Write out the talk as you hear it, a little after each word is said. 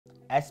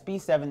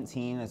SB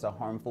 17 is a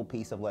harmful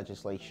piece of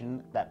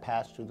legislation that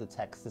passed through the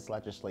Texas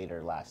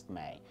legislature last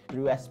May.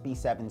 Through SB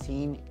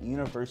 17,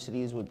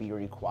 universities would be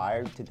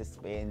required to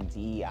disband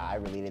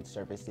DEI-related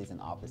services and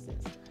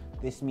offices.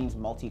 This means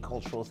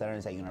multicultural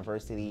centers at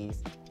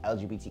universities,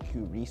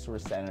 LGBTQ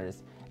resource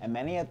centers, and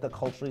many of the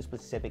culturally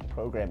specific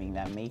programming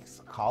that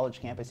makes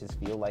college campuses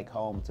feel like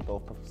home to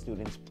both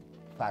students,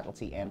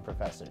 faculty, and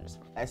professors.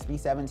 SB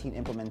 17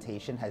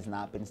 implementation has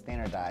not been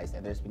standardized,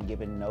 and there's been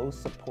given no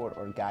support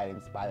or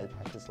guidance by the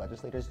Texas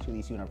legislators to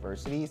these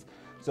universities.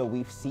 So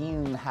we've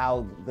seen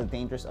how the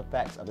dangerous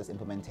effects of this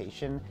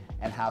implementation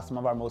and how some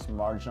of our most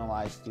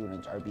marginalized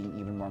students are being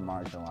even more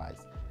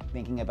marginalized.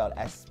 Thinking about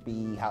how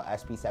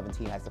SB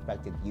 17 has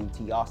affected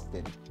UT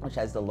Austin, which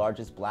has the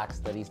largest Black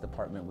Studies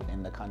department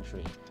within the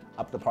country.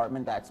 A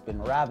department that's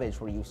been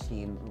ravaged, where you've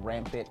seen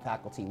rampant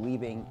faculty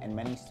leaving and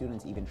many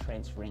students even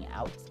transferring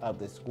out of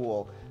the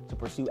school to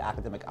pursue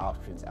academic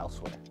options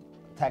elsewhere.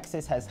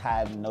 Texas has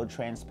had no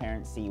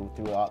transparency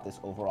throughout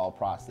this overall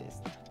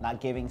process, not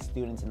giving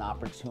students an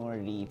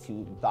opportunity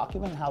to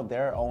document how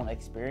their own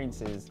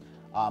experiences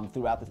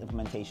throughout this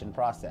implementation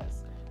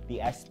process. The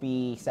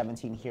SB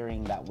 17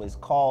 hearing that was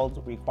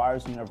called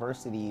requires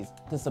universities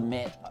to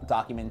submit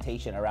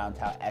documentation around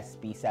how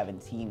SB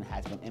 17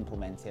 has been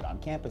implemented on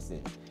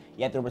campuses.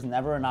 Yet there was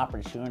never an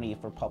opportunity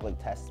for public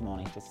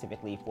testimony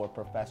specifically for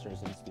professors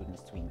and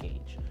students to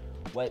engage.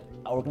 What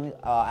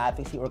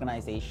advocacy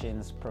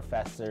organizations,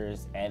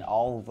 professors, and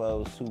all of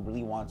those who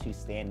really want to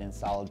stand in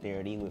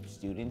solidarity with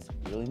students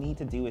really need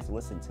to do is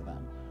listen to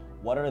them.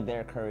 What are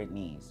their current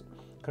needs?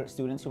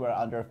 Students who are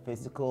under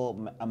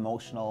physical,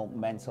 emotional,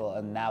 mental,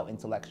 and now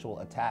intellectual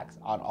attacks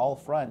on all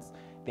fronts,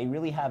 they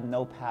really have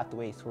no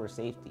pathways towards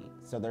safety.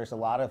 So there's a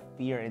lot of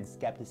fear and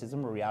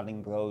skepticism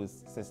surrounding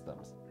those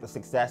systems. The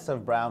success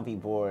of Brown v.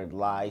 Board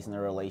lies in the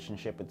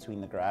relationship between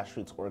the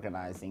grassroots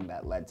organizing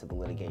that led to the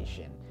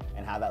litigation,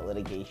 and how that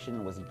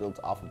litigation was built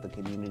off of the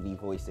community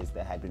voices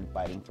that had been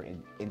fighting for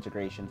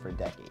integration for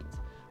decades.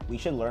 We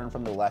should learn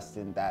from the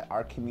lesson that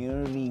our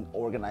community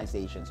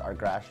organizations, our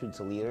grassroots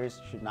leaders,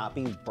 should not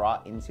be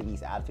brought into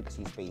these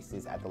advocacy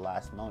spaces at the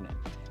last moment.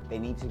 They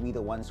need to be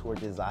the ones who are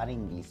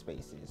designing these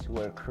spaces,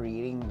 who are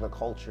creating the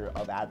culture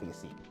of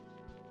advocacy.